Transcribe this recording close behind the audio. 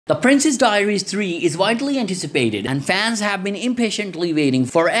The Princess Diaries 3 is widely anticipated and fans have been impatiently waiting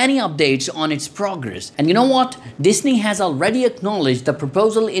for any updates on its progress. And you know what? Disney has already acknowledged the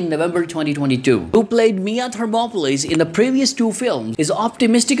proposal in November 2022. Who played Mia Thermopolis in the previous two films is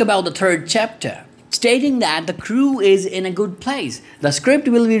optimistic about the third chapter, stating that the crew is in a good place. The script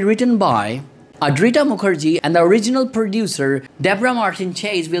will be written by Adrita Mukherjee and the original producer Deborah Martin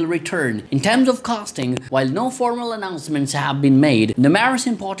Chase will return. In terms of casting, while no formal announcements have been made, numerous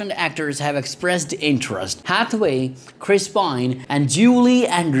important actors have expressed interest. Hathaway, Chris Pine, and Julie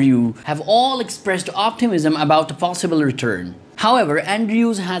Andrews have all expressed optimism about the possible return. However,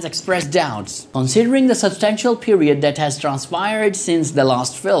 Andrews has expressed doubts, considering the substantial period that has transpired since the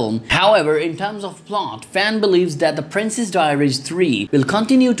last film. However, in terms of plot, fan believes that The Princess Diaries 3 will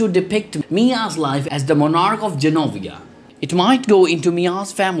continue to depict Mia's life as the monarch of Genovia. It might go into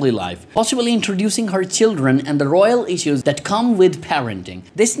Mia's family life, possibly introducing her children and the royal issues that come with parenting.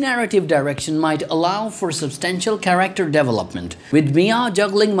 This narrative direction might allow for substantial character development, with Mia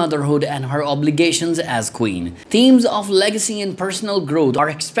juggling motherhood and her obligations as queen. Themes of legacy and personal growth are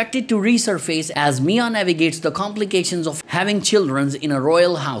expected to resurface as Mia navigates the complications of having children in a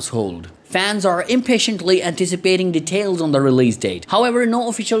royal household. Fans are impatiently anticipating details on the release date. However, no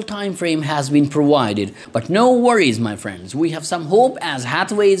official time frame has been provided. But no worries, my friends. We have some hope, as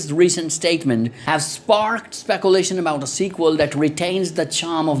Hathaway's recent statement has sparked speculation about a sequel that retains the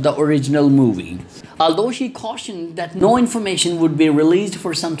charm of the original movie. Although she cautioned that no information would be released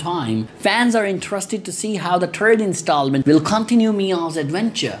for some time, fans are interested to see how the third installment will continue Mia's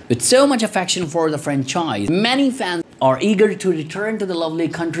adventure. With so much affection for the franchise, many fans are eager to return to the lovely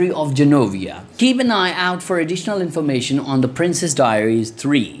country of Genovia. Keep an eye out for additional information on The Princess Diaries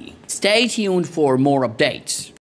 3. Stay tuned for more updates.